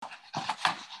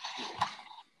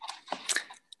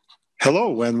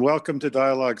Hello and welcome to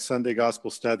Dialogue Sunday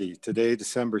Gospel Study. Today,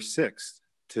 December 6th.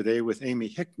 Today with Amy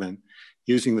Hickman,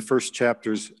 using the first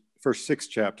 6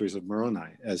 chapters of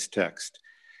Moroni as text.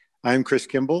 I'm Chris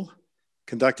Kimball,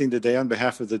 conducting today on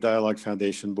behalf of the Dialogue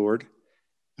Foundation Board.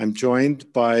 I'm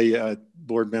joined by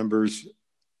board members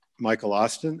Michael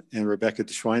Austin and Rebecca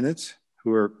DeSchweinitz,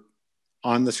 who are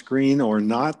on the screen or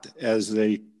not as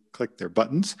they click their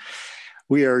buttons.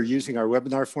 We are using our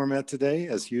webinar format today,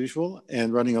 as usual,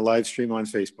 and running a live stream on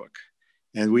Facebook.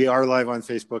 And we are live on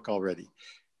Facebook already.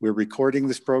 We're recording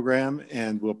this program,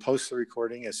 and we'll post the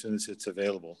recording as soon as it's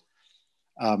available.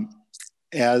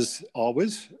 As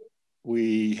always,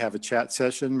 we have a chat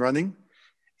session running,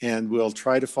 and we'll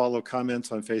try to follow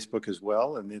comments on Facebook as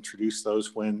well and introduce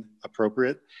those when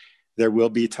appropriate. There will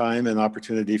be time and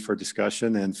opportunity for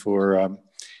discussion and for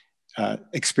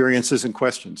experiences and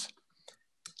questions.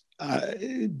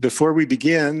 Before we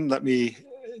begin, let me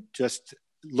just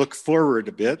look forward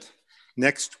a bit.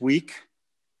 Next week,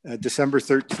 December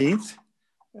 13th,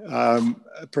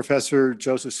 Professor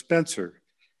Joseph Spencer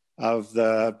of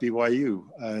the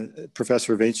BYU,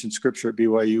 Professor of Ancient Scripture at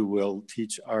BYU, will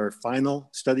teach our final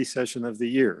study session of the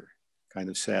year. Kind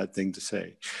of sad thing to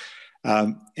say.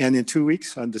 And in 2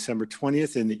 weeks, on December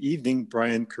 20th in the evening,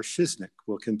 Brian Kershiznik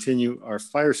will continue our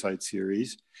fireside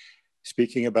series,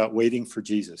 speaking about waiting for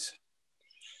Jesus.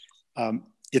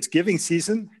 It's giving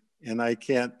season, and I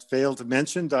can't fail to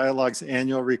mention Dialogue's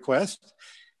annual request.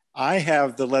 I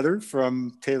have the letter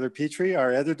from Taylor Petrie,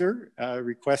 our editor,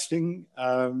 requesting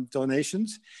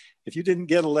donations. If you didn't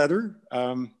get a letter,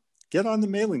 get on the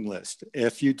mailing list.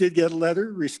 If you did get a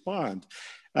letter, respond.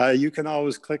 You can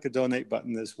always click a donate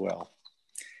button as well.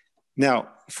 Now,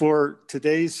 for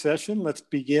today's session, let's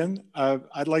begin.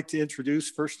 I'd like to introduce,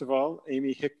 first of all,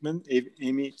 Amy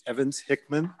Evans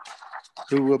Hickman,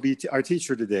 who will be our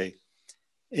teacher today.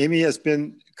 Amy has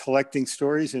been collecting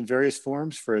stories in various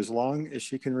forms for as long as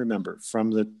she can remember, from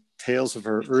the tales of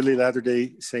her early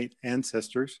Latter-day Saint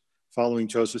ancestors, following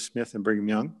Joseph Smith and Brigham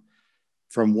Young,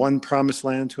 from one promised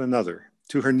land to another,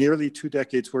 to her nearly 2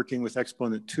 decades working with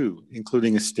Exponent 2,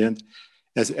 including a stint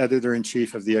as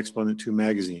editor-in-chief of the Exponent 2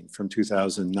 magazine from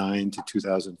 2009 to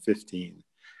 2015.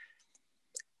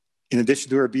 In addition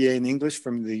to her BA in English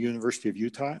from the University of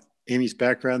Utah, Amy's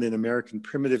background in American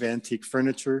primitive antique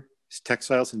furniture,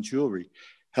 textiles, and jewelry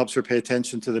helps her pay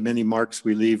attention to the many marks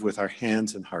we leave with our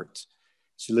hands and hearts.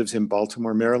 She lives in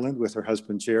Baltimore, Maryland with her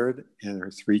husband, Jared, and her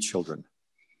 3 children.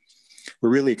 We're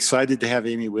really excited to have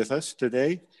Amy with us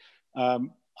today.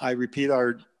 I repeat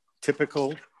our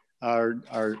typical,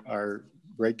 our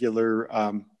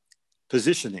regular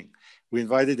positioning. We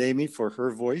invited Amy for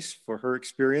her voice, for her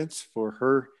experience, for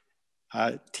her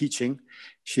teaching.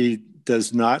 She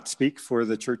does not speak for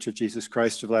the Church of Jesus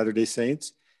Christ of Latter-day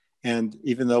Saints. And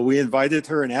even though we invited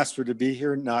her and asked her to be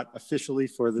here, not officially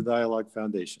for the Dialogue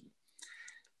Foundation.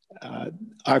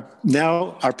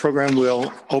 Now our program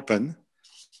will open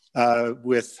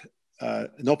with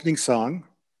an opening song,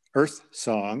 Earth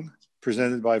Song,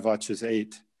 presented by Voces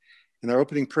 8. And our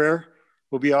opening prayer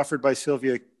will be offered by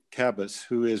Sylvia Cabas,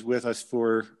 who is with us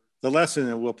for the lesson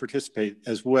and will participate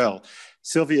as well.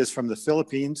 Sylvia is from the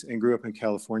Philippines and grew up in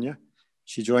California.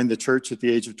 She joined the church at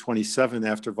the age of 27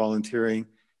 after volunteering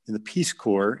in the Peace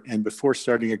Corps and before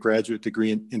starting a graduate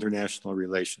degree in international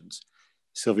relations.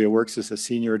 Sylvia works as a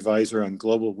senior advisor on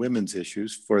global women's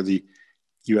issues for the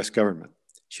US government.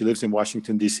 She lives in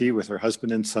Washington, D.C. with her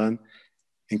husband and son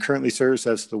and currently serves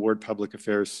as the Ward Public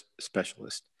Affairs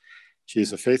Specialist. She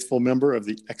is a faithful member of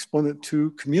the Exponent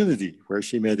 2 community where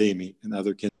she met Amy and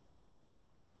other kids.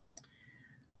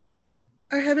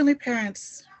 Our Heavenly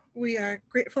Parents, we are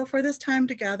grateful for this time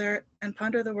to gather and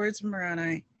ponder the words of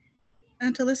Moroni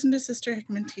and to listen to Sister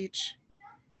Hickman teach.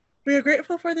 We are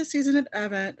grateful for the season of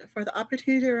Advent, for the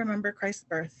opportunity to remember Christ's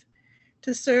birth,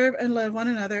 to serve and love one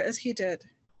another as he did.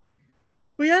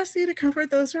 We ask you to comfort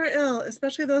those who are ill,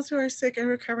 especially those who are sick and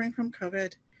recovering from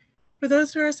COVID, for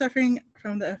those who are suffering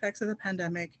from the effects of the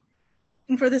pandemic,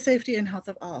 and for the safety and health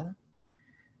of all.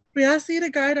 We ask you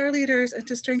to guide our leaders and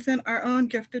to strengthen our own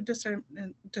gifted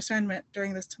discernment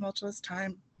during this tumultuous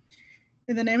time.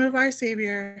 In the name of our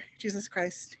Savior, Jesus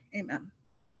Christ, amen.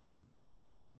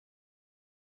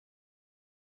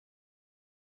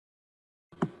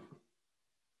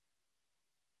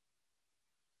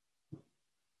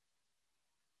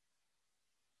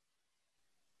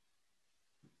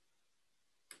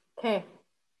 Okay.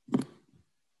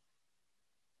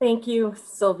 Thank you,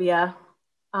 Sylvia.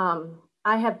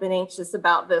 I have been anxious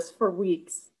about this for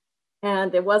weeks,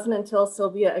 and it wasn't until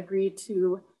Sylvia agreed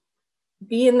to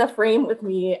be in the frame with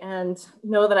me and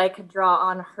know that I could draw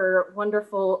on her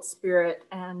wonderful spirit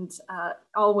and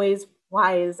always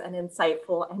wise and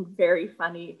insightful and very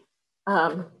funny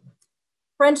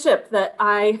friendship that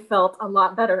I felt a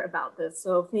lot better about this.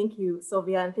 So thank you,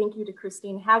 Sylvia, and thank you to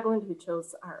Christine Haglund, who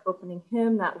chose our opening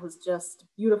hymn. That was just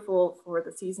beautiful for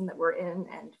the season that we're in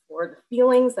and for the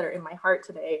feelings that are in my heart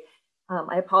today.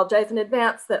 I apologize in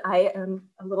advance that I am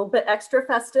a little bit extra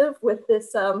festive with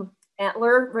this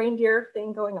antler reindeer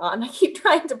thing going on. I keep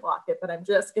trying to block it, but I'm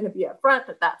just going to be upfront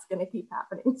that that's going to keep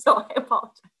happening. So I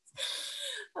apologize.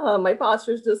 My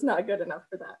posture is just not good enough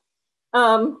for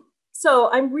that.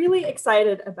 So I'm really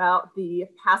excited about the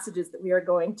passages that we are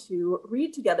going to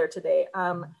read together today.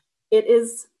 It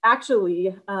is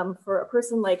actually, for a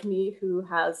person like me who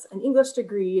has an English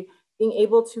degree, being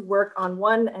able to work on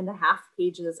 1.5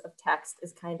 pages of text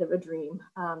is kind of a dream,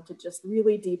 to just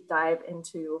really deep dive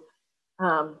into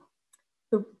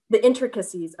the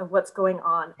intricacies of what's going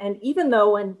on. And even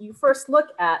though when you first look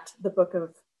at the book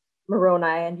of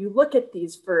Moroni and you look at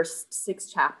these first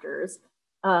 6 chapters,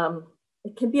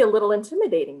 it can be a little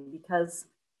intimidating because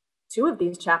 2 of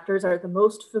these chapters are the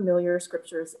most familiar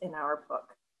scriptures in our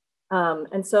book.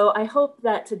 And so I hope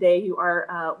that today you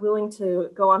are willing to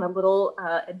go on a little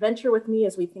adventure with me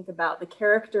as we think about the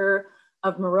character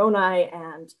of Moroni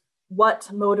and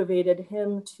what motivated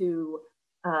him to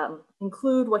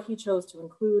include what he chose to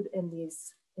include in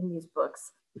these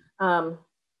books. And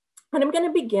I'm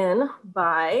going to begin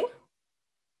by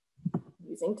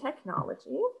using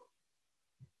technology.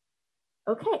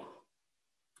 Okay.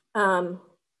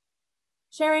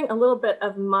 Sharing a little bit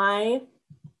of my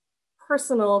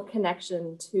personal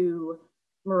connection to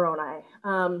Moroni.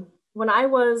 When I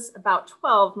was about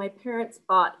 12, my parents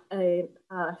bought a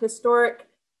historic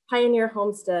pioneer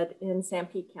homestead in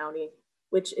Sanpete County,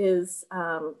 which is,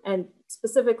 and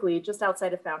specifically just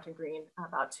outside of Fountain Green,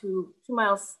 about 2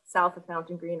 miles south of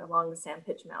Fountain Green along the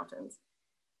Sandpitch Mountains.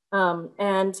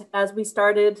 And as we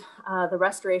started the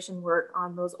restoration work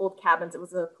on those old cabins, it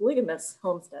was a polygamous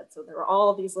homestead. So there were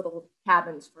all these little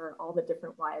cabins for all the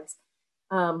different wives.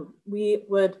 We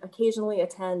would occasionally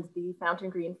attend the Fountain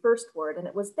Green First Ward, and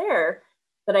it was there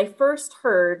that I first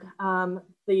heard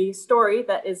the story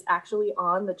that is actually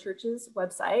on the church's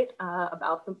website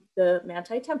about the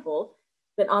Manti Temple,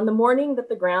 that on the morning that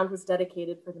the ground was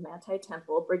dedicated for the Manti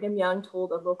Temple, Brigham Young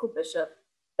told a local bishop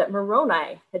that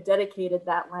Moroni had dedicated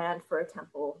that land for a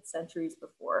temple centuries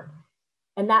before.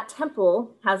 And that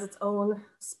temple has its own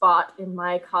spot in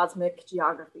my cosmic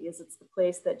geography, as it's the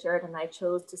place that Jared and I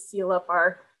chose to seal up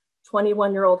our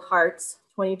 21-year-old hearts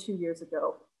 22 years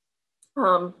ago.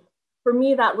 For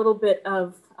me, that little bit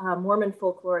of Mormon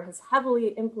folklore has heavily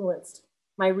influenced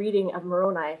my reading of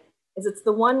Moroni, as it's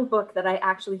the one book that I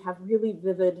actually have really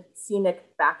vivid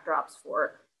scenic backdrops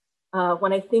for.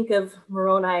 When I think of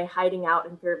Moroni hiding out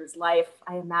in fear of his life,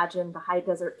 I imagine the high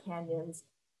desert canyons,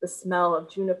 the smell of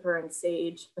juniper and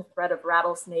sage, the threat of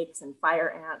rattlesnakes and fire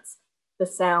ants, the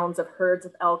sounds of herds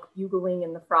of elk bugling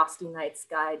in the frosty night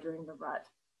sky during the rut,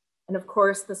 and of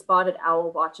course, the spotted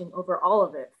owl watching over all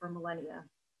of it for millennia.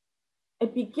 I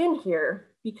begin here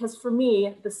because for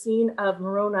me, the scene of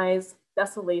Moroni's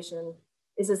desolation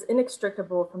is as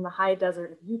inextricable from the high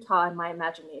desert of Utah in my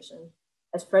imagination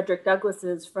as Frederick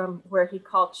Douglass's from where he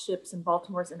caulked ships in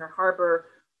Baltimore's Inner Harbor,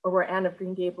 or where Anne of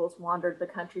Green Gables wandered the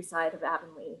countryside of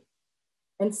Avonlea.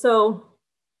 And so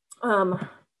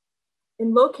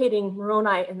in locating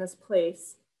Moroni in this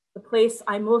place, the place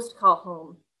I most call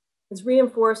home, has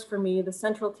reinforced for me the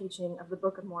central teaching of the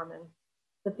Book of Mormon,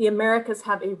 that the Americas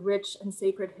have a rich and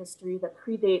sacred history that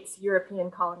predates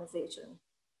European colonization.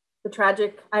 The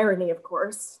tragic irony, of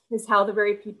course, is how the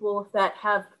very people that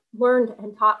have learned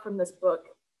and taught from this book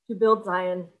to build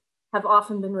Zion have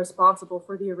often been responsible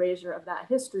for the erasure of that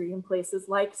history in places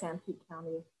like Sanpete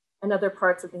County and other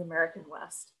parts of the American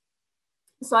West.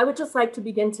 So I would just like to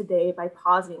begin today by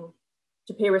pausing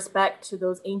to pay respect to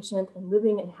those ancient and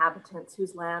living inhabitants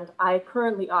whose land I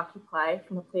currently occupy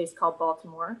from a place called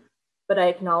Baltimore, but I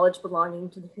acknowledge belonging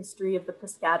to the history of the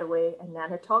Piscataway and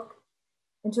Nanticoke,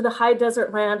 and to the high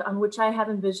desert land on which I have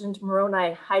envisioned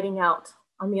Moroni hiding out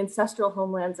on the ancestral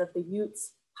homelands of the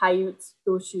Utes, Paiutes,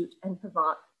 Goshute, and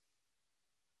Pavant.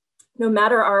 No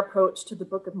matter our approach to the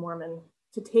Book of Mormon,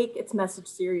 to take its message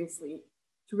seriously,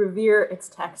 to revere its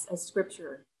text as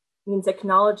scripture, means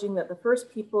acknowledging that the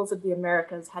first peoples of the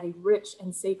Americas had a rich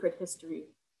and sacred history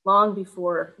long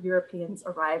before Europeans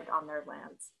arrived on their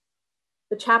lands.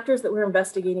 The chapters that we're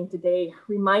investigating today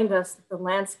remind us that the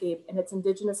landscape and its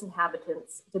indigenous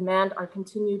inhabitants demand our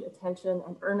continued attention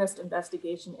and earnest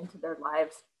investigation into their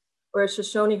lives, or as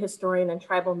Shoshone historian and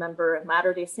tribal member and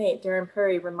Latter-day Saint Darren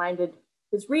Perry reminded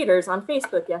his readers on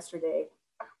Facebook yesterday.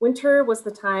 Winter was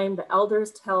the time the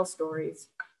elders tell stories.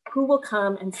 Who will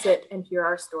come and sit and hear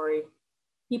our story?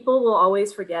 People will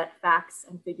always forget facts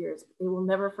and figures. They will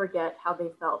never forget how they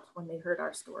felt when they heard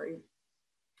our story.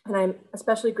 And I'm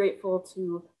especially grateful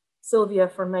to Sylvia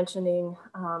for mentioning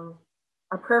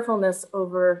our prayerfulness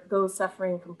over those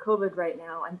suffering from COVID right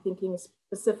now. I'm thinking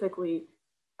specifically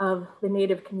of the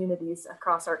Native communities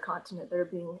across our continent that are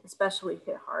being especially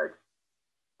hit hard.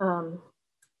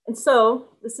 And so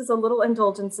this is a little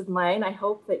indulgence of mine. I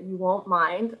hope that you won't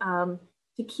mind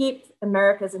to keep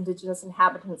America's Indigenous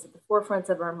inhabitants at the forefront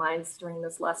of our minds during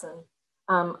this lesson.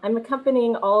 I'm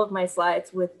accompanying all of my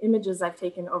slides with images I've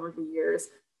taken over the years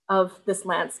of this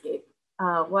landscape,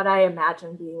 what I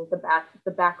imagine being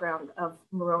the background of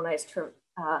Moroni's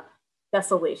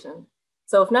desolation.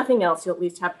 So if nothing else, you'll at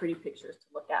least have pretty pictures to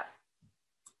look at.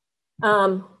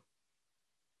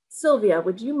 Sylvia,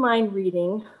 would you mind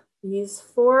reading these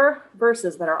 4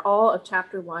 verses that are all of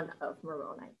chapter 1 of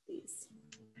Moroni, please?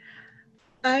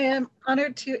 I am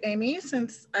honored to Amy,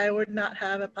 since I would not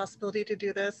have a possibility to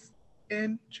do this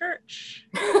in church.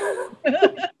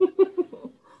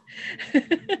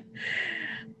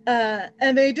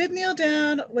 And they did kneel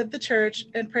down with the church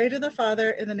and pray to the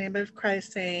Father in the name of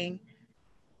Christ, saying,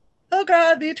 "Oh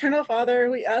God, the eternal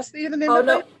Father, we ask thee in the name of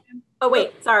no. Oh,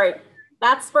 wait, sorry.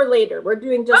 That's for later. We're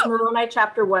doing just Moroni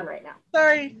chapter 1 right now.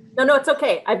 Sorry. No, it's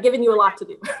okay. I've given you a lot to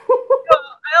do.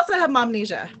 I also have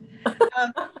momnesia.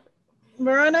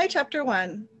 Moroni chapter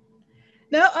 1.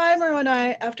 Now I,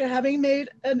 Moroni, after having made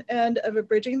an end of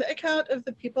abridging the account of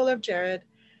the people of Jared,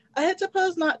 I had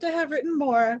supposed not to have written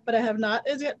more, but I have not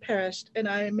as yet perished, and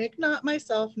I make not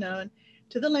myself known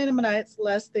to the Lamanites,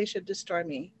 lest they should destroy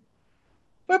me.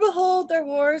 For behold, their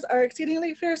wars are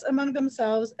exceedingly fierce among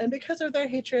themselves, and because of their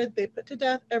hatred, they put to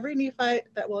death every Nephite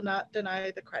that will not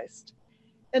deny the Christ.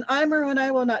 And I,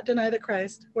 Moroni, will not deny the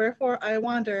Christ, wherefore I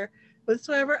wander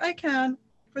whatsoever I can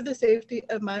for the safety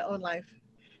of my own life.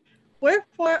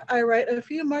 Wherefore I write a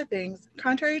few more things,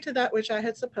 contrary to that which I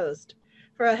had supposed.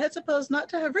 For I had supposed not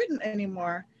to have written any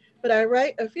more, but I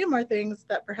write a few more things,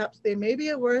 that perhaps they may be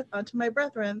a worth unto my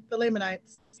brethren, the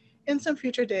Lamanites, in some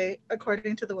future day,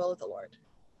 according to the will of the Lord.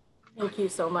 Thank you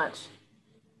so much.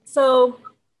 So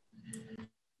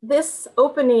this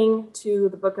opening to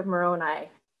the Book of Moroni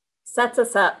sets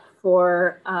us up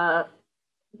for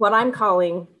what I'm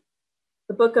calling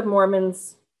the Book of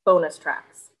Mormon's bonus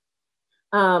tracks.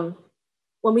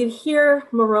 When we hear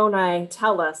Moroni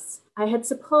tell us, I had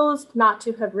supposed not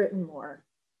to have written more,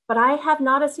 but I have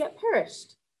not as yet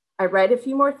perished. I write a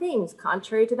few more things,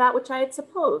 contrary to that which I had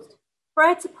supposed, for I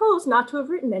had supposed not to have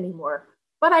written any more,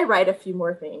 but I write a few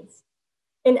more things.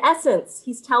 In essence,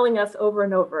 he's telling us over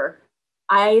and over,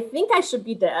 I think I should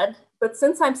be dead, but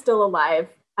since I'm still alive,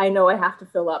 I know I have to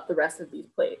fill up the rest of these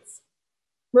plates.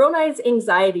 Moroni's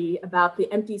anxiety about the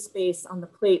empty space on the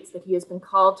plates that he has been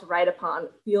called to write upon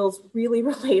feels really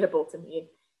relatable to me.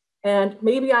 And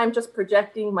maybe I'm just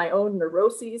projecting my own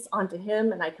neuroses onto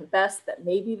him, and I confess that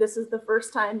maybe this is the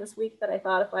first time this week that I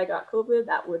thought if I got COVID,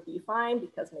 that would be fine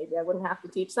because maybe I wouldn't have to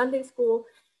teach Sunday school.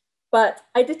 But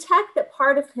I detect that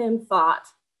part of him thought,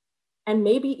 and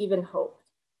maybe even hoped,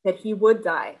 that he would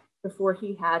die before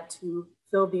he had to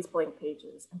fill these blank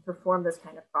pages and perform this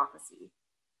kind of prophecy.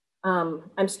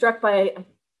 I'm struck by a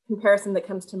comparison that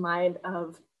comes to mind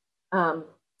of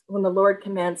when the Lord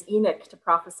commands Enoch to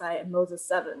prophesy in Moses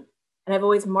 7. And I've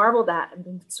always marveled at and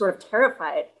been sort of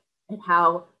terrified at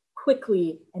how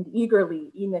quickly and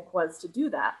eagerly Enoch was to do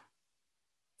that.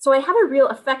 So I have a real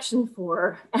affection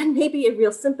for, and maybe a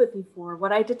real sympathy for,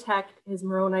 what I detect is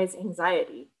Moroni's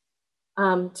anxiety.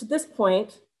 To this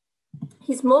point,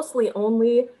 he's mostly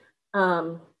only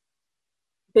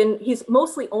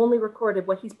recorded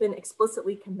what he's been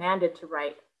explicitly commanded to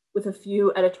write, with a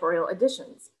few editorial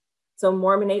additions. So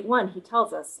Mormon 8:1, he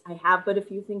tells us, I have but a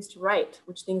few things to write,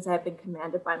 which things I have been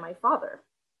commanded by my Father.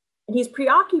 And he's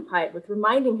preoccupied with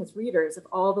reminding his readers of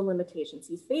all the limitations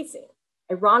he's facing,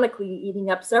 ironically eating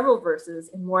up several verses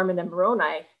in Mormon and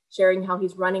Moroni, sharing how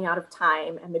he's running out of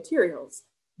time and materials.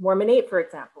 Mormon 8, for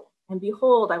example, and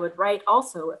behold, I would write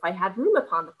also if I had room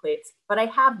upon the plates, but I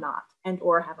have not, and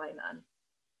or have I none.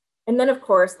 And then, of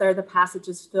course, there are the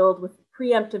passages filled with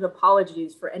preemptive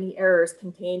apologies for any errors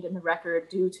contained in the record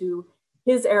due to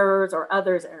his errors or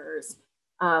others' errors.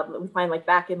 We find like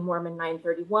back in Mormon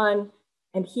 9:31,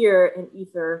 and here in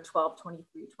Ether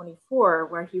 12:23-24,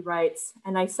 where he writes,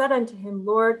 and I said unto him,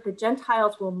 Lord, the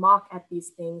Gentiles will mock at these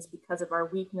things because of our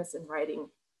weakness in writing,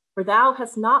 for thou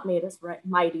hast not made us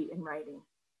mighty in writing,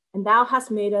 and thou hast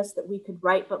made us that we could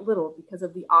write but little because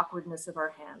of the awkwardness of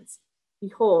our hands.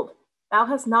 Behold, Thou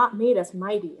hast not made us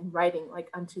mighty in writing like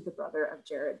unto the brother of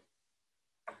Jared.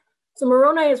 So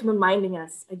Moroni is reminding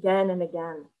us again and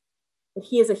again that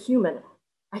he is a human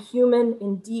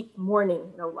in deep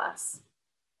mourning, no less.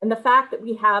 And the fact that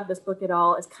we have this book at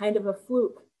all is kind of a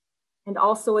fluke and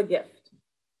also a gift.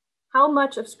 How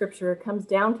much of Scripture comes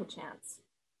down to chance,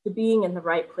 to being in the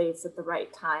right place at the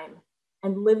right time,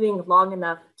 and living long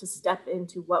enough to step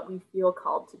into what we feel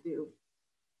called to do.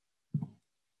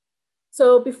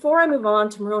 So before I move on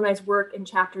to Moroni's work in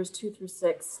chapters 2 through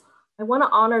 6, I want to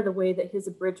honor the way that his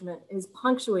abridgment is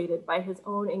punctuated by his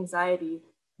own anxiety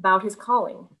about his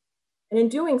calling. And in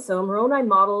doing so, Moroni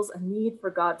models a need for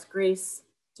God's grace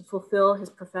to fulfill his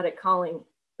prophetic calling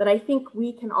that I think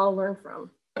we can all learn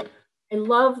from. I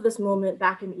love this moment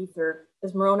back in Ether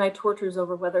as Moroni tortures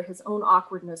over whether his own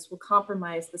awkwardness will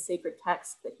compromise the sacred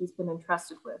text that he's been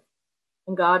entrusted with.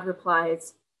 And God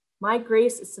replies, "My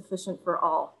grace is sufficient for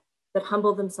all that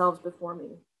humble themselves before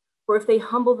me. For if they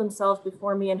humble themselves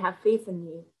before me and have faith in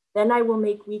me, then I will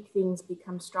make weak things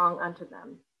become strong unto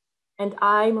them." And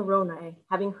I, Moroni,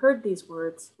 having heard these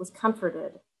words, was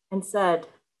comforted and said,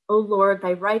 "O Lord,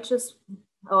 thy righteous..."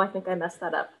 Oh, I think I messed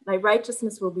that up. "Thy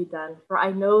righteousness will be done, for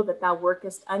I know that thou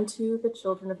workest unto the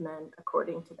children of men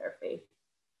according to their faith."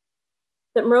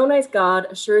 That Moroni's God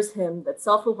assures him that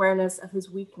self-awareness of his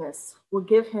weakness will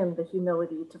give him the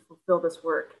humility to fulfill this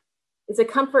work is a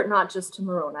comfort not just to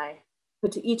Moroni,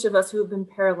 but to each of us who have been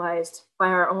paralyzed by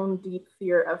our own deep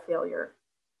fear of failure.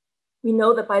 We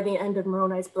know that by the end of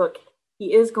Moroni's book,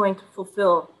 he is going to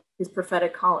fulfill his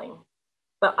prophetic calling.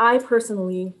 But I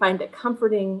personally find it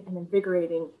comforting and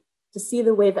invigorating to see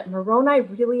the way that Moroni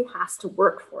really has to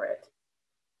work for it.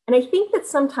 And I think that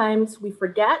sometimes we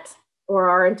forget or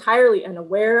are entirely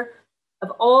unaware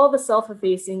of all the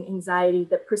self-effacing anxiety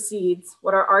that precedes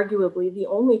what are arguably the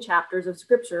only chapters of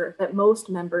Scripture that most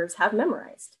members have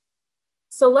memorized.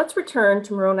 So let's return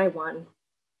to Moroni 1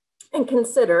 and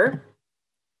consider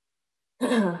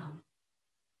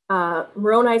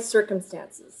Moroni's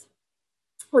circumstances.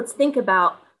 Let's think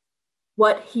about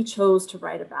what he chose to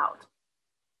write about.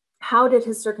 How did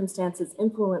his circumstances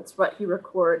influence what he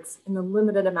records in the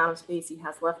limited amount of space he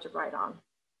has left to write on?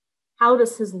 How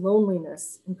does his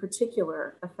loneliness in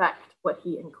particular affect what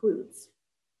he includes?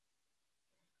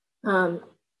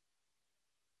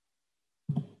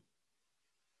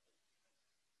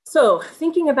 So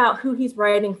thinking about who he's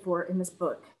writing for in this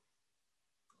book,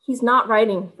 he's not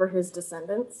writing for his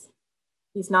descendants.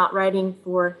 He's not writing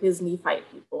for his Nephite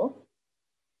people.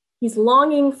 He's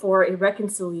longing for a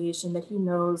reconciliation that he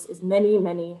knows is many,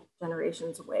 many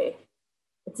generations away.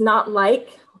 It's not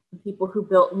like the people who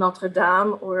built Notre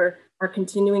Dame or are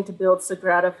continuing to build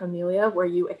Sagrada Familia, where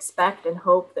you expect and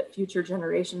hope that future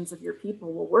generations of your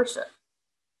people will worship.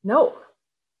 No,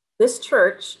 this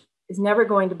church is never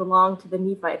going to belong to the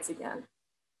Nephites again.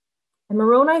 And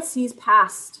Moroni sees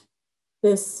past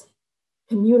this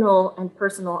communal and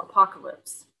personal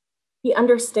apocalypse. He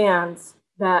understands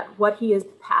that what he is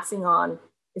passing on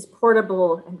is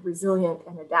portable and resilient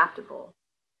and adaptable.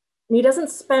 And he doesn't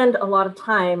spend a lot of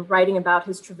time writing about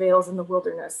his travails in the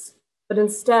wilderness, but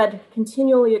instead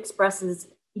continually expresses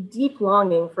a deep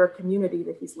longing for a community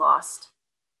that he's lost.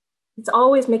 It's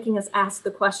always making us ask the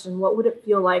question, what would it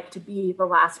feel like to be the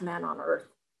last man on earth,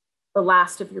 the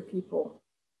last of your people?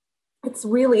 It's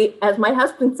really, as my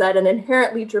husband said, an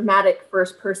inherently dramatic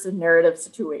first-person narrative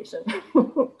situation.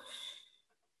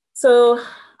 So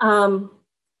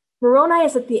Moroni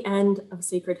is at the end of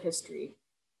sacred history.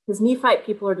 His Nephite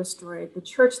people are destroyed. The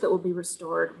church that will be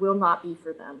restored will not be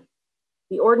for them.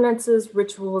 The ordinances,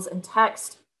 rituals, and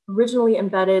text originally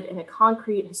embedded in a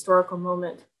concrete historical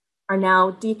moment are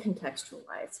now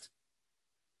decontextualized.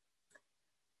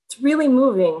 It's really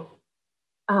moving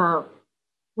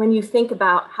when you think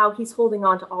about how he's holding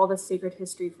on to all this sacred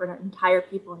history for an entire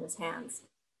people in his hands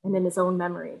and in his own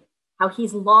memory, how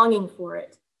he's longing for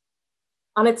it.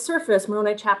 On its surface,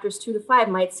 Moroni chapters 2 to 5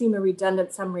 might seem a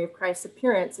redundant summary of Christ's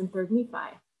appearance in 3rd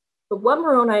Nephi. But what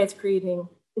Moroni is creating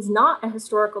is not a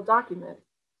historical document,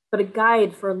 but a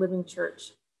guide for a living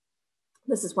church.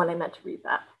 This is when I meant to read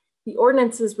that. The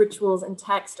ordinances, rituals, and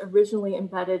text originally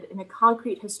embedded in a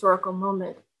concrete historical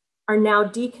moment are now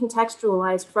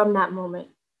decontextualized from that moment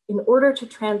in order to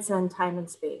transcend time and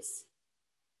space.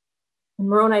 In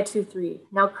Moroni 2:3,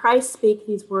 now Christ spake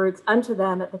these words unto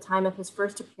them at the time of his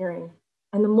first appearing,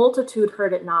 and the multitude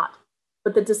heard it not,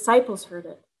 but the disciples heard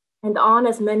it, and on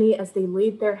as many as they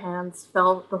laid their hands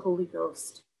fell the Holy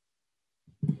Ghost.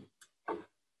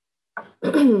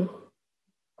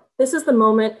 This is the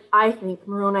moment I think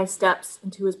Moroni steps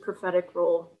into his prophetic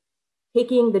role.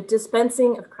 taking the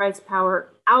dispensing of Christ's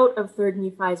power out of 3rd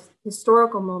Nephi's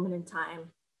historical moment in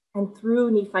time and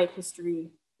through Nephite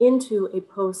history into a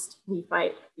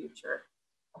post-Nephite future.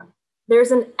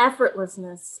 There's an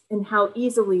effortlessness in how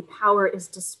easily power is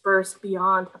dispersed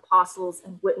beyond apostles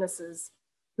and witnesses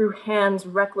through hands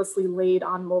recklessly laid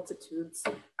on multitudes.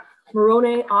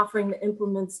 Moroni offering the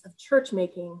implements of church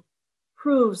making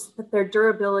proves that their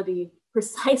durability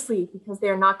precisely because they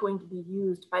are not going to be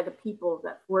used by the people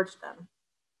that forged them.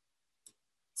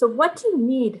 So what do you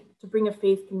need to bring a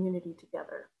faith community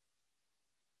together?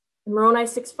 In Moroni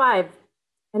 6:5,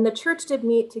 and the church did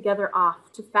meet together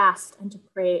oft to fast and to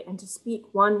pray and to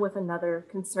speak one with another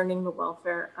concerning the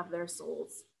welfare of their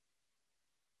souls.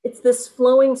 It's this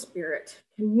flowing spirit,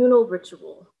 communal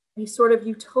ritual, a sort of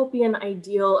utopian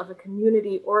ideal of a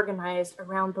community organized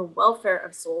around the welfare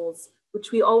of souls,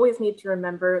 which we always need to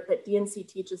remember that D&C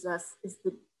teaches us is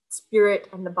the spirit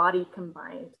and the body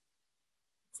combined.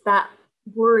 It's that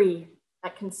worry,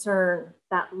 that concern,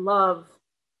 that love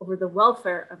over the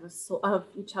welfare of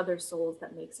each other's souls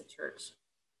that makes a church.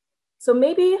 So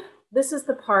maybe this is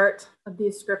the part of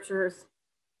these scriptures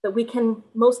that we can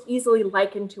most easily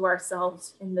liken to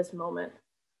ourselves in this moment,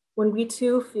 when we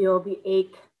too feel the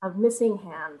ache of missing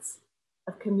hands,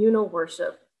 of communal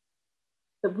worship,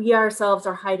 that we ourselves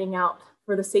are hiding out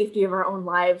for the safety of our own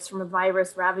lives from a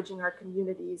virus ravaging our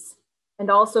communities, and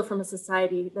also from a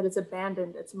society that has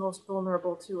abandoned its most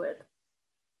vulnerable to it.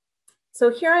 So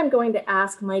here I'm going to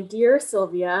ask my dear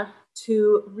Sylvia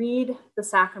to read the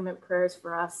sacrament prayers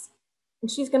for us. And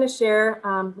she's going to share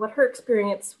what her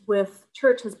experience with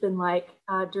church has been like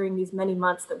during these many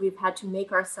months that we've had to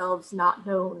make ourselves not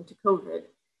known to COVID.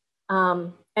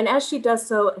 And as she does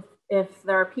so, if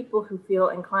there are people who feel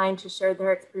inclined to share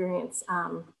their experience,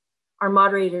 our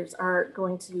moderators are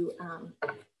going to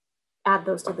add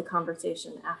those to the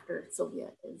conversation after Sylvia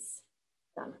is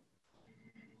done.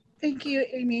 Thank you,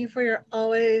 Amy, for your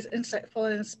always insightful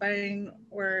and inspiring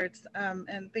words.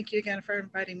 And thank you again for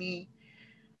inviting me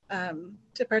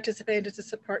to participate and to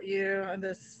support you on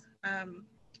this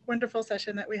wonderful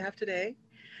session that we have today.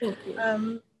 Thank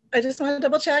you. I just want to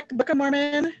double check Book of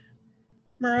Mormon,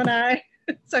 Moroni,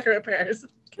 sacrament prayers.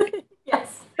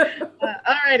 Yes.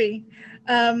 Alrighty.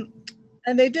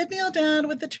 And they did kneel down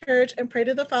with the church and pray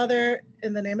to the Father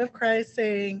in the name of Christ,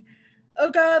 saying,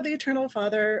 O God, the eternal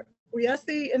Father, we ask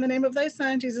thee in the name of thy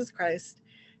Son, Jesus Christ,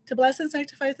 to bless and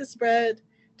sanctify this bread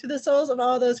to the souls of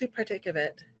all those who partake of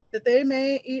it, that they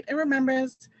may eat in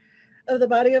remembrance of the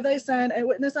body of thy Son and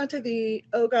witness unto thee,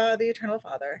 O God, the eternal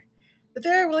Father, that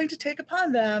they are willing to take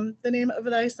upon them the name of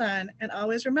thy Son and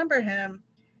always remember him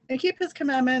and keep his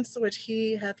commandments which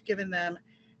he hath given them,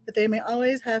 that they may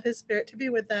always have his Spirit to be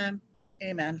with them.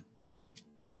 Amen.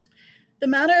 The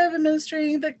manner of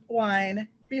administering the wine,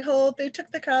 behold, they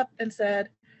took the cup and said,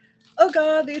 O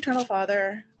God, the eternal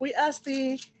Father, we ask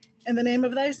thee in the name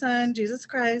of thy Son, Jesus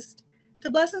Christ, to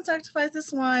bless and sanctify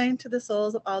this wine to the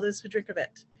souls of all those who drink of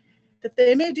it, that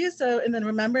they may do so in the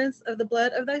remembrance of the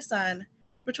blood of thy Son,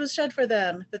 which was shed for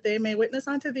them, that they may witness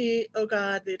unto thee, O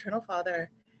God, the eternal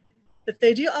Father, that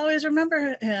they do always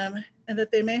remember him, and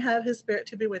that they may have his Spirit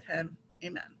to be with him.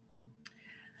 Amen.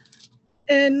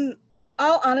 In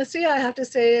all honesty, I have to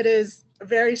say it is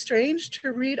very strange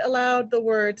to read aloud the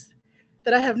words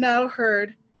that I have now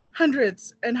heard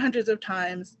hundreds and hundreds of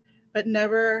times, but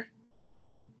never,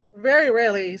 very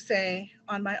rarely say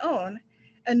on my own,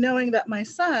 and knowing that my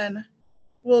son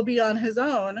will be on his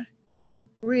own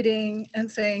reading and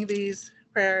saying these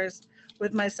prayers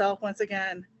with myself once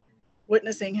again,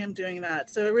 witnessing him doing that.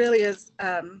 So it really is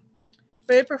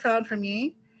very profound for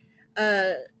me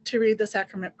to read the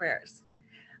sacrament prayers.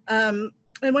 And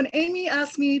when Amy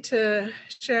asked me to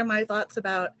share my thoughts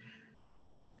about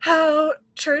how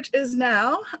church is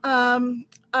now,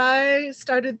 I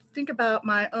started to think about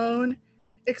my own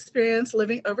experience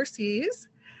living overseas.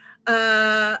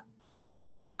 I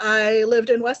lived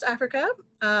in West Africa,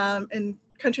 in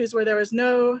countries where there was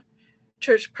no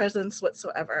church presence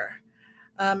whatsoever.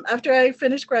 After I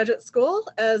finished graduate school,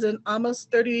 as an almost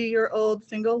 30-year-old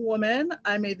single woman,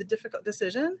 I made the difficult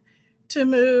decision to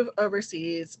move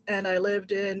overseas, and I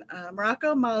lived in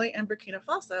Morocco, Mali, and Burkina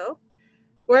Faso,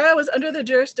 where I was under the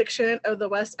jurisdiction of the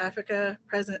West Africa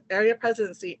Area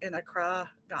Presidency in Accra,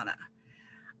 Ghana.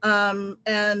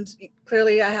 And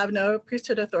clearly I have no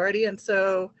priesthood authority, and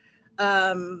so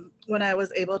when I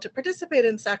was able to participate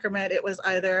in sacrament, it was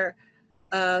either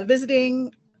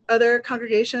visiting other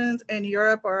congregations in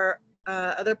Europe or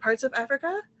other parts of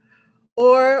Africa,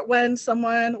 or when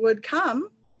someone would come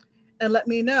and let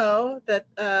me know that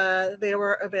they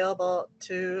were available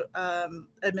to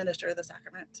administer the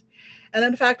sacrament. And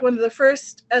in fact, one of the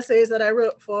first essays that I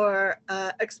wrote for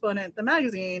Exponent, the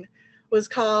magazine, was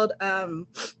called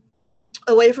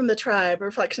Away from the Tribe,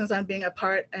 Reflections on Being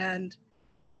Apart and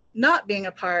Not Being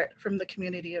Apart from the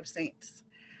Community of Saints.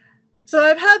 So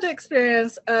I've had the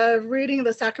experience of reading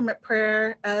the sacrament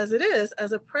prayer as it is,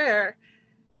 as a prayer,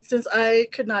 since I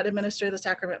could not administer the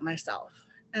sacrament myself.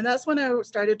 And that's when I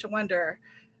started to wonder,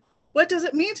 what does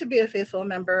it mean to be a faithful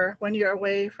member when you're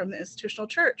away from the institutional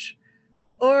church?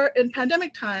 Or in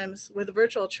pandemic times with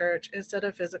virtual church instead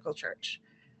of physical church?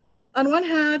 On one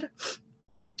hand,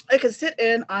 I could sit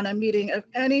in on a meeting of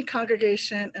any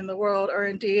congregation in the world, or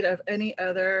indeed of any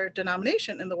other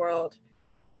denomination in the world.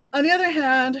 On the other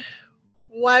hand,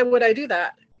 why would I do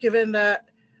that, given that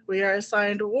we are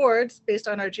assigned wards based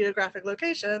on our geographic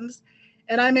locations,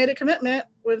 and I made a commitment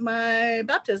with my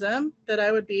baptism that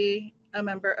I would be a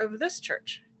member of this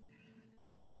church.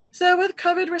 So with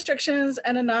COVID restrictions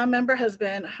and a non-member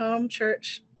husband, home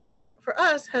church for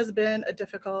us has been a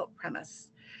difficult premise.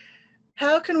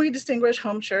 How can we distinguish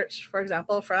home church, for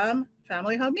example, from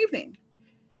family home evening?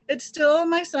 It's still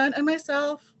my son and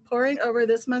myself poring over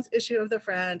this month's issue of The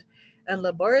Friend and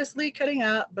laboriously cutting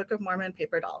out Book of Mormon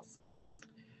paper dolls.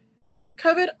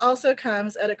 COVID also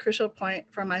comes at a crucial point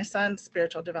for my son's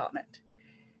spiritual development.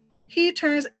 He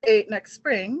turns 8 next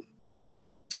spring,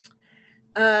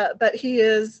 but he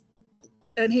is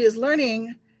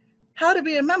learning how to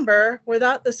be a member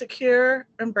without the secure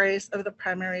embrace of the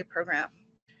primary program.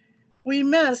 We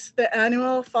miss the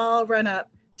annual fall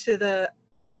run-up to the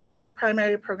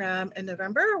primary program in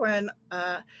November, when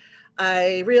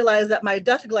I realized that my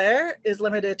death glare is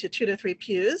limited to 2 to 3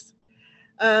 pews.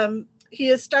 He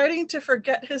is starting to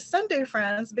forget his Sunday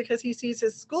friends because he sees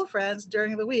his school friends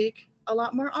during the week a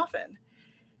lot more often.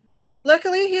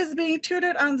 Luckily, he is being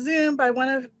tutored on Zoom by one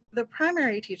of the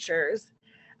primary teachers,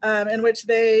 in which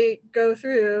they go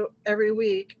through every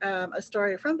week a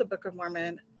story from the Book of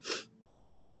Mormon.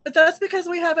 But that's because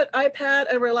we have an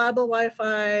iPad, a reliable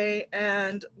Wi-Fi,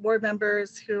 and board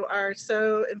members who are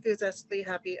so enthusiastically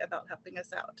happy about helping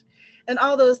us out. And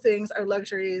all those things are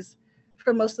luxuries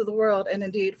for most of the world, and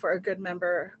indeed for a good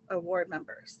member of ward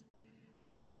members.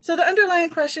 So the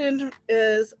underlying question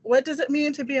is, what does it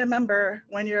mean to be a member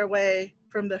when you're away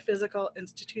from the physical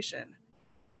institution?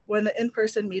 When the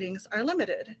in-person meetings are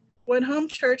limited? When home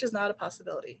church is not a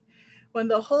possibility? When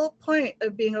the whole point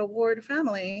of being a ward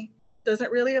family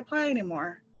doesn't really apply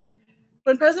anymore?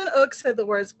 When President Oak said the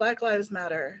words Black Lives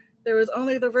Matter, there was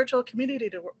only the virtual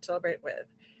community to celebrate with.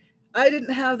 I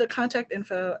didn't have the contact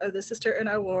info of the sister in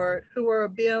our ward who wore a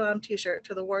BLM t-shirt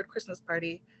to the ward Christmas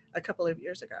party a couple of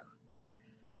years ago.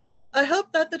 I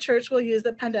hope that the church will use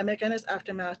the pandemic and its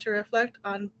aftermath to reflect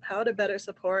on how to better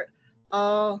support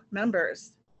all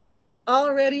members.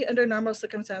 Already under normal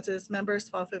circumstances, members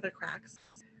fall through the cracks.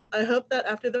 I hope that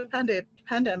after the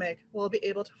pandemic, we'll be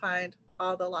able to find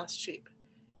all the lost sheep.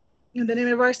 In the name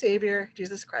of our Savior,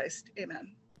 Jesus Christ,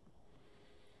 amen.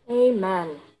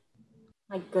 Amen.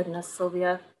 My goodness,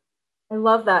 Sylvia. I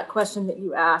love that question that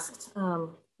you asked.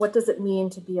 What does it mean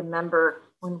to be a member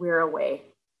when we're away?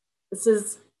 This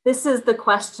is the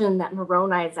question that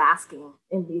Moroni is asking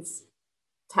in these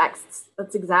texts.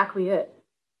 That's exactly it.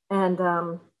 And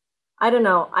I don't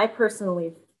know, I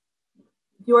personally,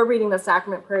 your reading the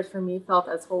sacrament prayers for me felt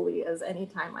as holy as any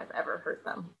time I've ever heard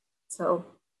them. So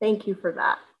thank you for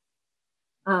that.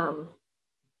 Do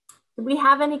we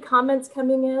have any comments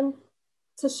coming in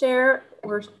to share,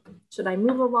 or should I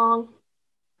move along?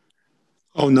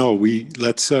 Oh no,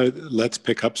 let's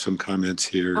pick up some comments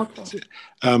here. Okay.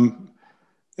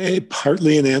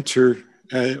 Partly an answer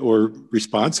or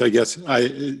response, I guess.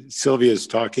 Sylvia is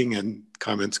talking and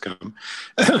comments come,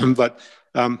 but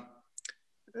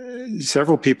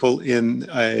several people in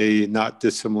a not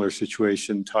dissimilar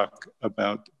situation talk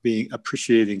about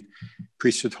appreciating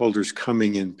priesthood holders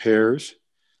coming in pairs.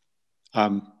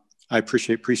 I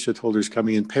appreciate priesthood holders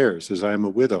coming in pairs, as I am a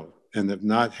widow and have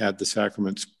not had the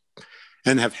sacraments,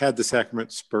 and have had the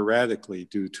sacrament sporadically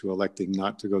due to electing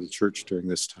not to go to church during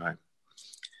this time.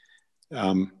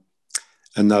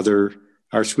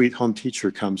 Our sweet home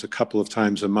teacher comes a couple of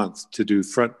times a month to do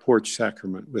front porch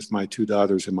sacrament with my 2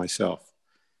 daughters and myself.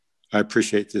 I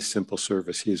appreciate this simple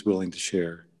service he is willing to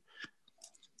share.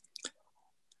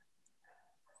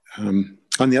 On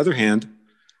the other hand,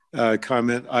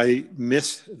 comment, I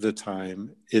miss the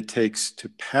time it takes to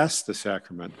pass the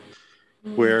sacrament,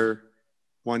 where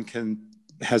one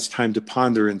has time to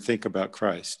ponder and think about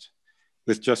Christ.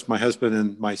 With just my husband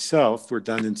and myself, we're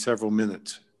done in several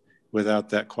minutes without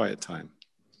that quiet time.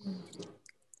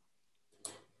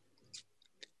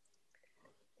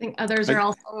 think others are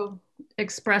also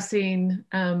expressing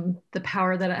the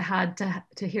power that it had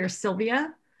to hear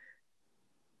Sylvia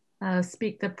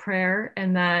speak the prayer,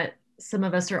 and that some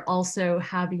of us are also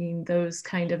having those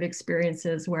kind of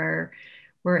experiences where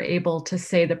we're able to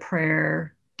say the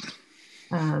prayer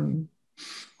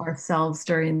ourselves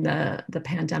during the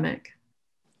pandemic.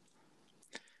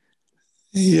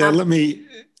 Yeah, let me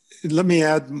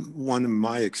add one of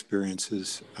my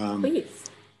experiences. Please.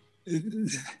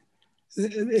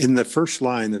 In the first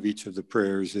line of each of the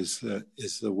prayers is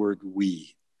the word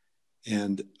 "we,"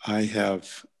 and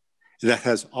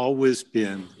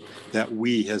that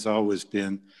 "we" has always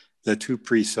been the two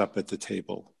priests up at the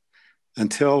table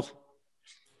until,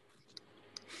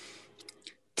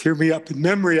 tear me up in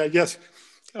memory, I guess.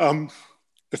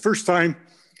 The first time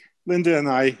Linda and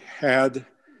I had,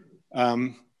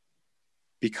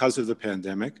 because of the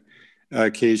pandemic,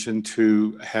 occasion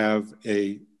to have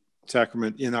a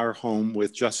sacrament in our home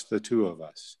with just the two of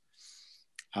us.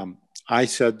 I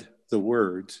said the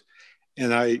words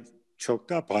and I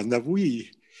choked up on the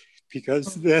 "we,"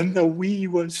 because then the "we"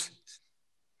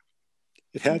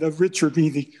 it had a richer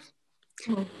meaning.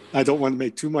 I don't want to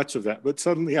make too much of that, but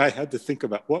suddenly I had to think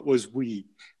about what was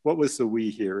the "we"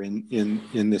 here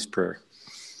in this prayer.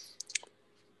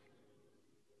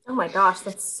 Oh my gosh,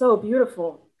 that's so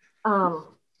beautiful.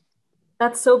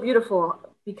 That's so beautiful,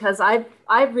 because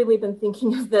I've really been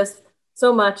thinking of this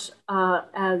so much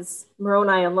as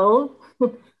Moroni alone.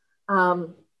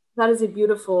 That is a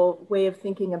beautiful way of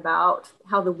thinking about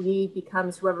how the "we"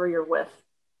 becomes whoever you're with.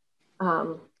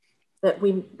 That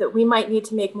we might need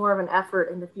to make more of an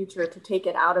effort in the future to take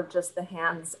it out of just the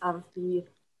hands of the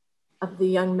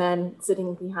young men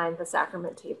sitting behind the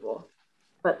sacrament table.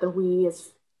 But the "we"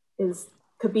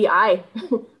 could be I,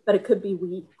 but it could be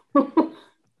we.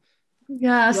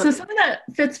 Yeah, so something that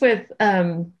fits with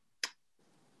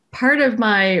part of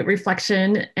my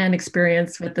reflection and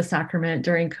experience with the sacrament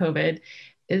during COVID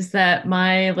is that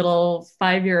my little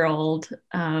 5-year-old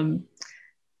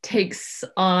takes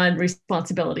on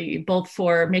responsibility both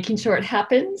for making sure it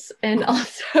happens and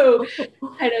also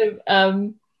kind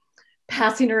of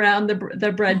passing around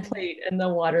the bread plate and the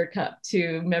water cup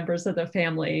to members of the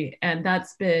family. And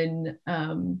that's been,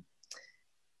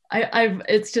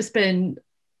 it's just been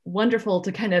wonderful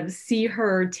to kind of see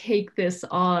her take this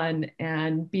on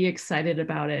and be excited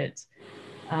about it.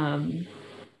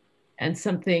 And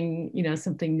something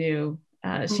new.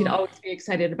 She'd always be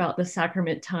excited about the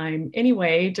sacrament time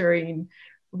anyway during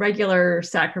regular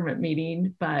sacrament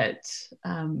meeting, but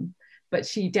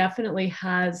she definitely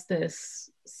has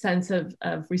this sense of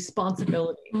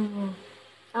responsibility.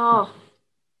 Oh,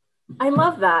 I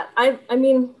love that. I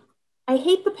mean, I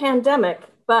hate the pandemic,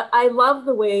 but I love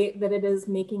the way that it is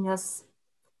making us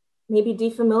maybe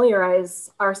defamiliarize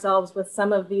ourselves with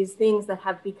some of these things that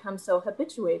have become so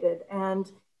habituated.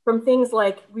 And from things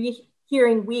like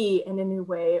hearing "we" in a new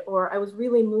way, or I was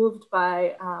really moved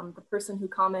by the person who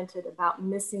commented about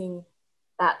missing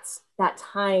that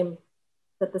time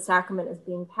that the sacrament is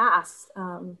being passed,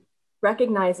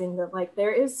 recognizing that like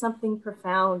there is something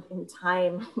profound in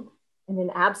time and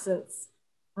in absence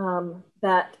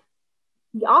that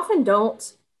we often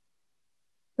don't,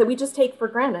 that we just take for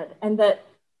granted. And that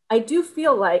I do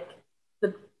feel like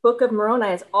the Book of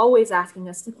Moroni is always asking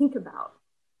us to think about.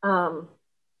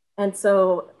 And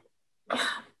so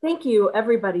thank you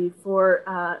everybody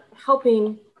for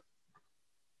helping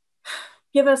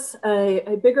give us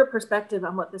a bigger perspective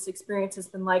on what this experience has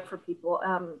been like for people.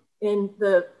 In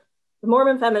the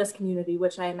Mormon feminist community,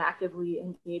 which I am actively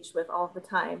engaged with all the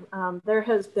time, there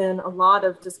has been a lot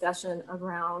of discussion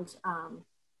around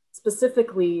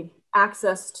specifically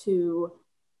access to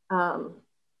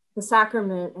the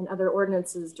sacrament and other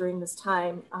ordinances during this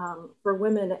time for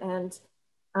women. And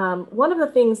one of the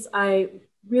things I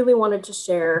really wanted to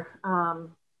share,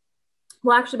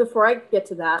 well, actually, before I get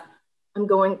to that, I'm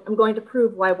going to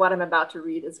prove why what I'm about to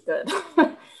read is good.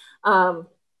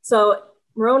 So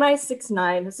Moroni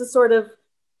 6:9, this is sort of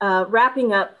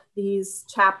wrapping up these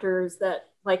chapters that,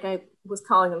 like I was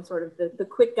calling them, sort of the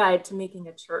quick guide to making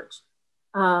a church,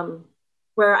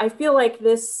 where I feel like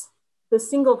this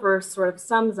single verse sort of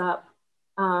sums up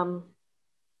how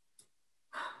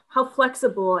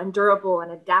flexible and durable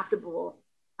and adaptable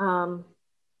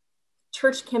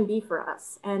church can be for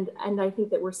us. And I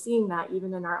think that we're seeing that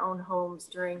even in our own homes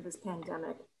during this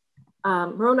pandemic.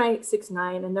 Moroni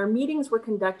 6:9, and their meetings were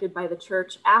conducted by the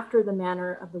church after the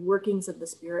manner of the workings of the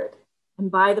Spirit and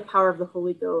by the power of the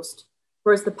Holy Ghost.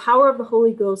 For as the power of the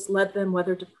Holy Ghost led them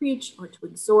whether to preach or to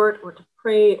exhort or to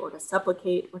pray or to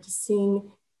supplicate or to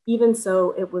sing, even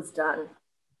so it was done.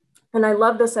 And I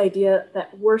love this idea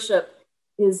that worship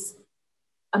is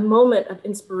a moment of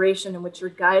inspiration in which you're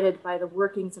guided by the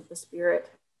workings of the Spirit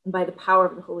and by the power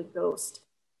of the Holy Ghost,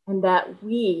 and that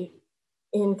we,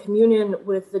 in communion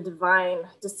with the divine,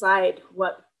 decide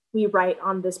what we write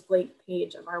on this blank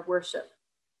page of our worship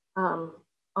on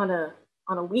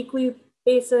a weekly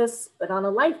basis, but on a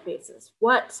life basis.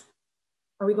 What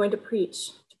are we going to preach,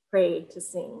 to pray, to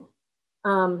sing?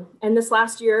 And this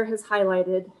last year has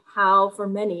highlighted how, for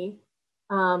many,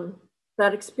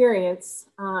 that experience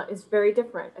is very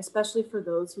different, especially for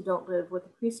those who don't live with a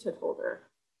priesthood holder.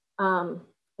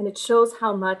 And it shows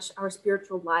how much our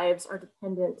spiritual lives are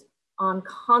dependent on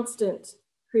constant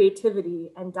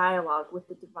creativity and dialogue with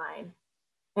the divine.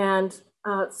 And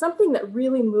something that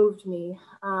really moved me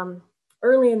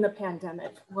early in the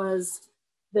pandemic was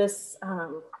this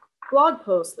blog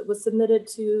post that was submitted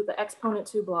to the Exponent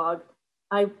 2 blog.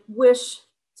 I wish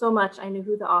so much I knew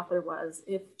who the author was.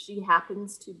 If she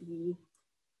happens to be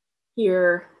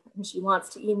here and she wants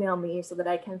to email me so that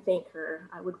I can thank her,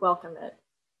 I would welcome it.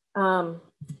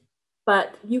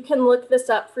 But you can look this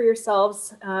up for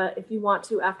yourselves if you want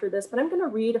to after this, but I'm going to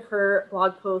read her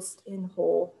blog post in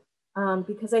whole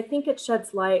because I think it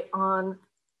sheds light on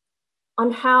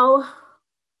how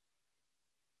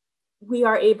we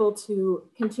are able to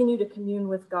continue to commune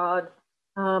with God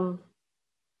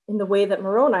in the way that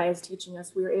Moroni is teaching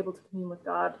us. We are able to commune with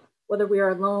God, whether we are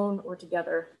alone or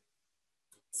together.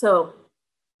 So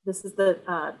this is the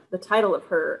title of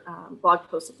her blog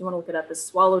post, if you want to look it up, is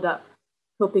Swallowed Up,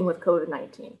 Coping with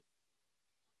COVID-19.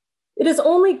 It is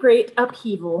only great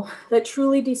upheaval that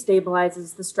truly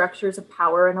destabilizes the structures of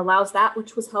power and allows that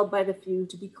which was held by the few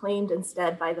to be claimed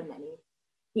instead by the many.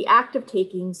 The act of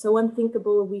taking, so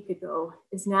unthinkable a week ago,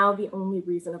 is now the only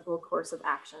reasonable course of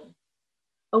action.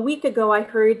 A week ago, I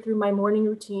hurried through my morning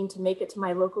routine to make it to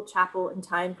my local chapel in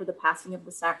time for the passing of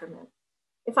the sacrament.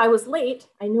 If I was late,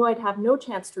 I knew I'd have no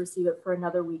chance to receive it for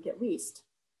another week at least.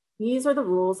 These are the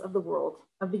rules of the world,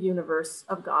 of the universe,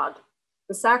 of God.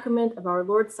 The sacrament of our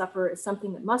Lord's Supper is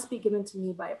something that must be given to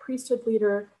me by a priesthood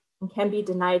leader and can be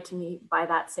denied to me by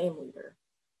that same leader.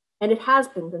 And it has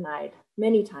been denied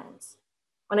many times.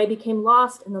 When I became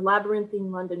lost in the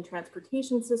labyrinthine London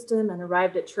transportation system and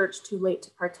arrived at church too late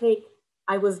to partake,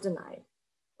 I was denied.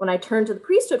 When I turned to the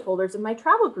priesthood holders in my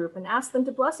travel group and asked them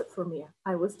to bless it for me,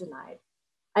 I was denied.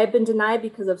 I have been denied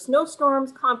because of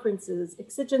snowstorms, conferences,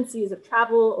 exigencies of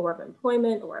travel or of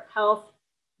employment or of health.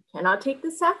 You cannot take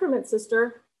this sacrament,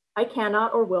 sister. I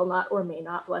cannot or will not or may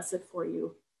not bless it for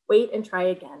you. Wait and try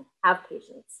again. Have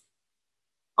patience.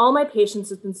 All my patience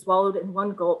has been swallowed in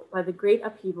one gulp by the great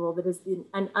upheaval that is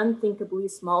an unthinkably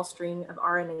small string of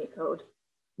RNA code.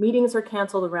 Meetings are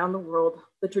canceled around the world,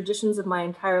 the traditions of my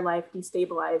entire life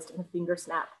destabilized in a finger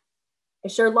snap. I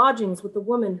share lodgings with the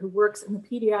woman who works in the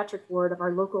pediatric ward of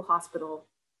our local hospital.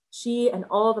 She and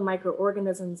all the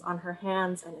microorganisms on her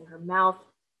hands and in her mouth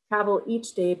travel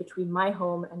each day between my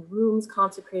home and rooms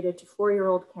consecrated to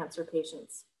 4-year-old cancer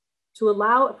patients. To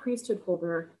allow a priesthood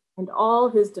holder and all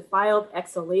his defiled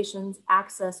exhalations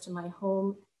access to my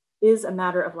home is a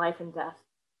matter of life and death.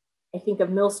 I think of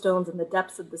millstones in the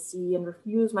depths of the sea and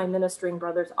refuse my ministering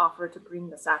brother's offer to bring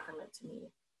the sacrament to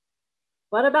me.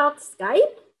 What about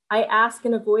Skype? I ask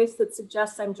in a voice that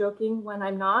suggests I'm joking when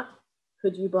I'm not.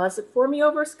 Could you bless it for me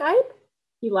over Skype?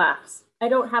 He laughs. I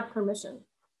don't have permission.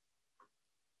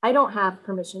 I don't have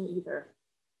permission either.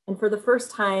 And for the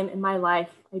first time in my life,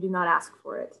 I do not ask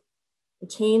for it. I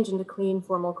change into clean,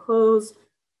 formal clothes,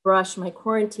 brush my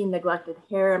quarantine neglected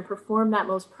hair, and perform that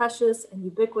most precious and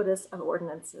ubiquitous of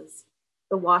ordinances,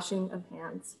 the washing of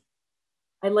hands.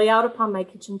 I lay out upon my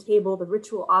kitchen table the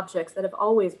ritual objects that have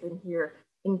always been here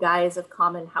in guise of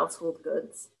common household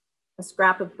goods, a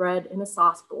scrap of bread in a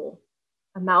sauce bowl,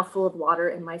 a mouthful of water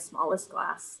in my smallest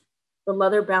glass, the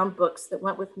leather-bound books that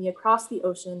went with me across the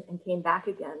ocean and came back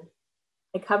again.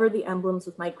 I cover the emblems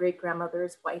with my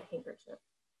great-grandmother's white handkerchief.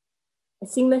 I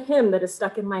sing the hymn that is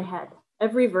stuck in my head,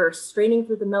 every verse straining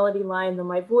through the melody line, though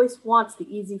my voice wants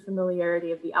the easy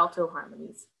familiarity of the alto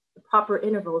harmonies, the proper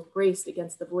intervals braced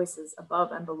against the voices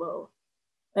above and below.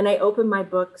 Then I open my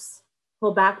books,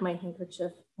 pull back my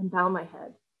handkerchief, and bow my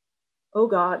head. Oh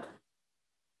God,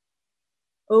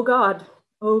 oh God,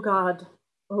 oh God,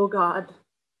 oh God.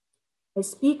 I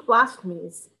speak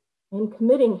blasphemies. I am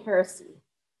committing heresy.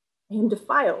 I am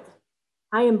defiled.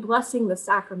 I am blessing the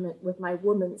sacrament with my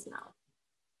woman's mouth.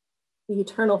 The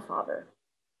eternal Father.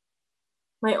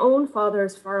 My own Father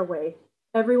is far away.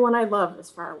 Everyone I love is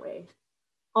far away.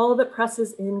 All that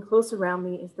presses in close around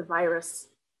me is the virus,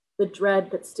 the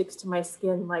dread that sticks to my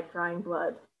skin like drying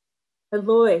blood.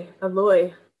 Eloi,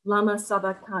 Eloi, lama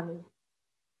sabachthani.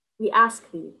 We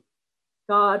ask thee,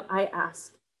 God, I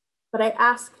ask, but I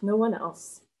ask no one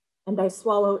else, and I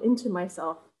swallow into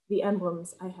myself the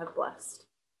emblems I have blessed.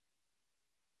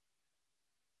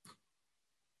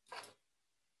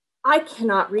 I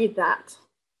cannot read that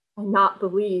and not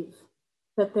believe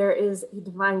that there is a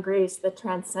divine grace that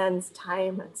transcends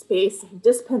time and space and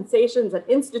dispensations and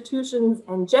institutions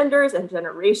and genders and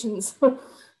generations.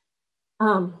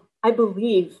 I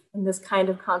believe in this kind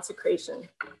of consecration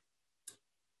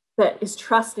that is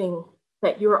trusting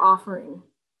that your offering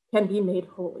can be made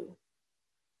holy.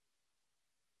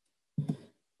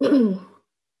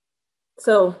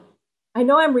 So I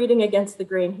know I'm reading against the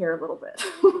grain here a little bit.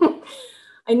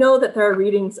 I know that there are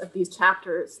readings of these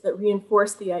chapters that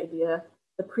reinforce the idea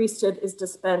the priesthood is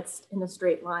dispensed in a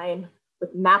straight line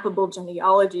with mappable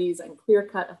genealogies and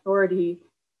clear-cut authority,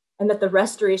 and that the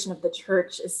restoration of the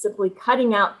church is simply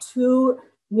cutting out 2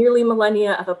 nearly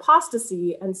millennia of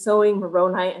apostasy and sewing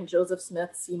Moroni and Joseph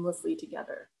Smith seamlessly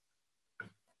together.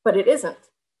 But it isn't.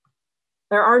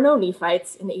 There are no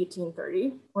Nephites in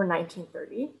 1830 or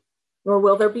 1930, nor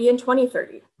will there be in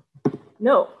 2030.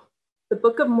 No, the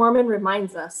Book of Mormon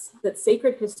reminds us that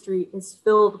sacred history is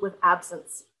filled with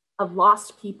absence of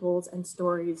lost peoples and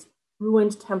stories,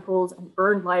 ruined temples and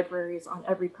burned libraries on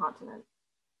every continent.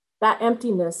 That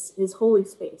emptiness is holy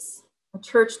space, a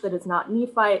church that is not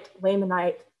Nephite,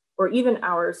 Lamanite, or even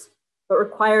ours, but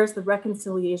requires the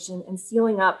reconciliation and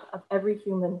sealing up of every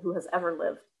human who has ever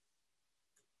lived.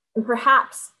 And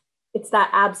perhaps it's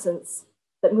that absence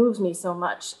that moves me so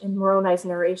much in Moroni's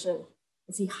narration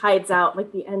as he hides out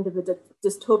like the end of a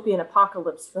dystopian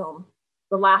apocalypse film,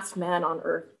 the last man on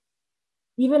earth.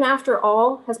 Even after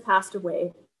all has passed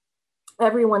away,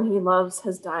 everyone he loves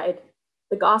has died,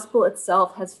 the gospel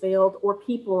itself has failed, or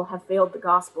people have failed the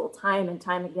gospel time and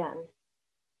time again.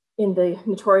 In the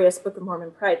notorious Book of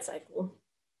Mormon Pride cycle,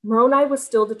 Moroni was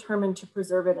still determined to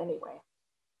preserve it anyway.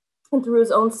 And through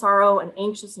his own sorrow and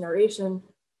anxious narration,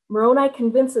 Moroni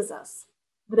convinces us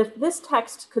that if this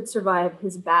text could survive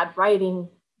his bad writing,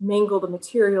 mangled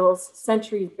materials,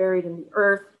 centuries buried in the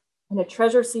earth, and a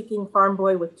treasure-seeking farm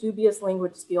boy with dubious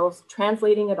language skills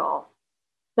translating it all,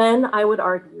 then I would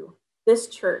argue this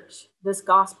church, this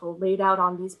gospel laid out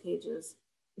on these pages,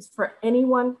 is for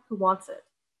anyone who wants it,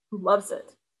 who loves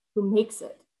it, who makes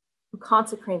it, who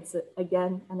consecrates it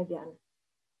again and again.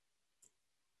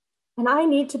 And I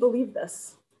need to believe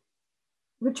this.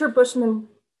 Richard Bushman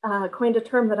coined a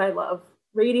term that I love,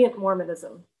 radiant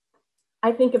Mormonism.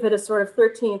 I think of it as sort of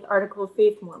 13th Article of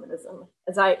Faith Mormonism,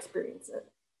 as I experience it.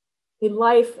 A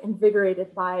life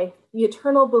invigorated by the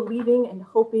eternal believing and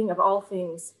hoping of all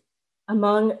things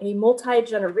among a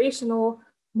multi-generational,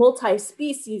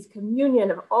 multi-species communion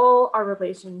of all our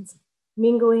relations,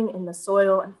 mingling in the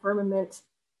soil and firmament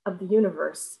of the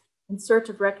universe in search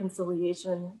of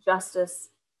reconciliation, justice,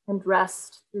 and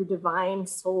rest through divine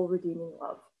soul-redeeming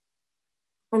love.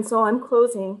 And so I'm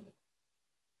closing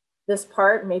this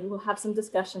part, maybe we'll have some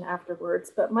discussion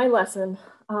afterwards, but my lesson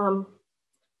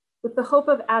with the hope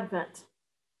of Advent,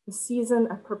 the season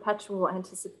of perpetual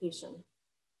anticipation,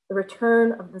 the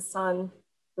return of the sun,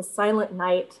 the silent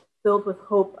night filled with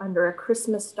hope under a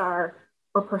Christmas star,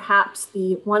 or perhaps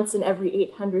the once in every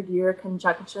 800-year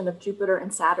conjunction of Jupiter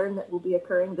and Saturn that will be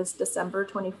occurring this December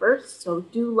 21st, so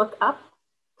do look up.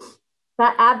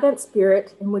 That Advent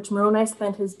spirit in which Moroni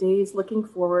spent his days looking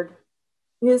forward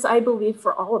is, I believe,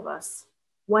 for all of us,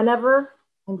 whenever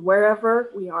and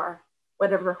wherever we are,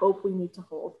 whatever hope we need to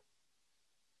hold.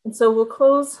 And so we'll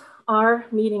close our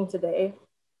meeting today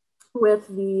with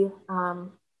the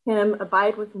hymn,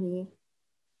 Abide With Me,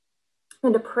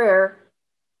 and a prayer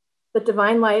that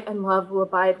divine light and love will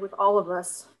abide with all of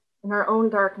us in our own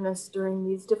darkness during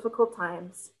these difficult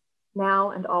times, now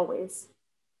and always.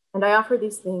 And I offer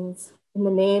these things in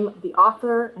the name of the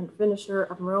author and finisher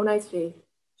of Moroni's faith,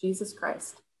 Jesus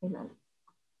Christ. Amen.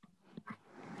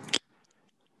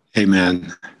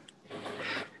 Amen.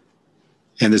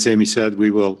 And as Amy said, we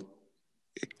will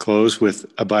close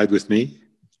with Abide With Me,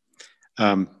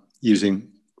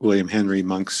 using William Henry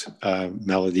Monk's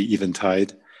melody,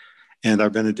 Eventide. And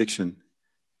our benediction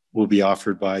will be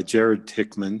offered by Jared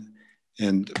Hickman.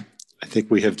 And I think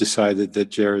we have decided that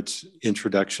Jared's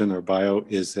introduction or bio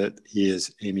is that he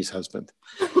is Amy's husband.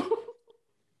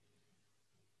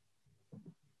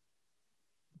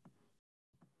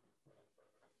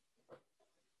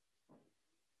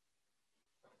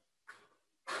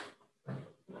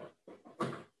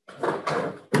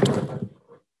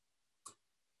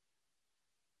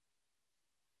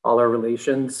 All our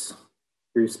relations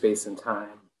through space and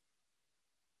time,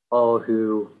 all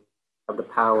who have the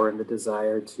power and the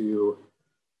desire to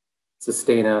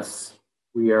sustain us,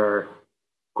 we are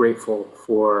grateful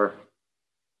for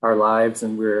our lives,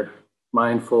 and we're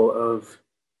mindful of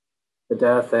the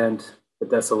death and the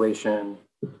desolation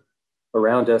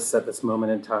around us at this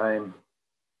moment in time,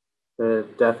 the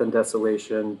death and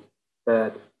desolation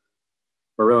that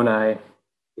Moroni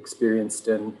experienced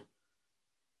in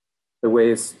the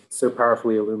ways so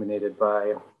powerfully illuminated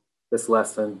by this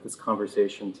lesson, this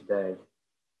conversation today.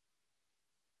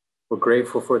 We're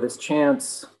grateful for this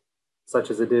chance, such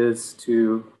as it is,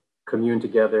 to commune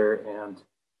together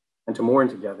and to mourn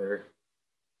together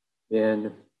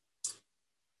in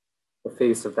the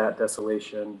face of that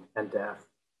desolation and death.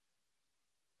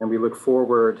 And we look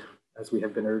forward, as we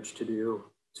have been urged to do,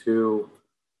 to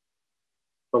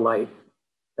the light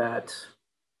that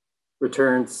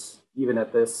returns even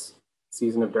at this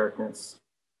season of darkness,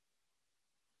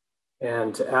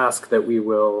 and to ask that we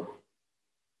will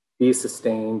be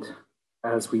sustained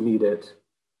as we need it,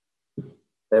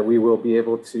 that we will be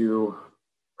able to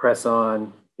press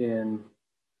on in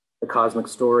the cosmic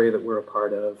story that we're a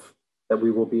part of, that we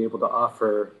will be able to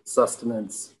offer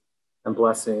sustenance and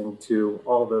blessing to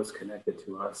all those connected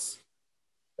to us,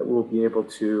 that we'll be able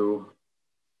to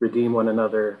redeem one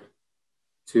another,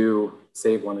 to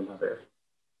save one another.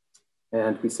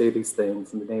 And we say these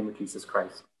things in the name of Jesus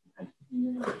Christ.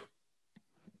 Amen.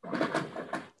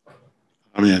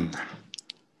 Amen.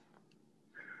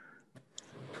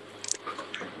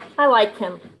 I like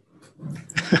him.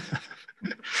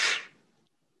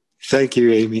 Thank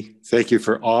you, Amy. Thank you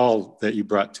for all that you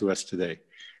brought to us today.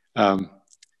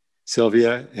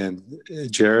 Sylvia and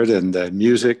Jared and the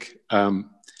music.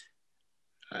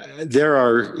 There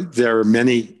are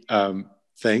many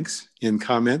thanks in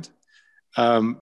comment.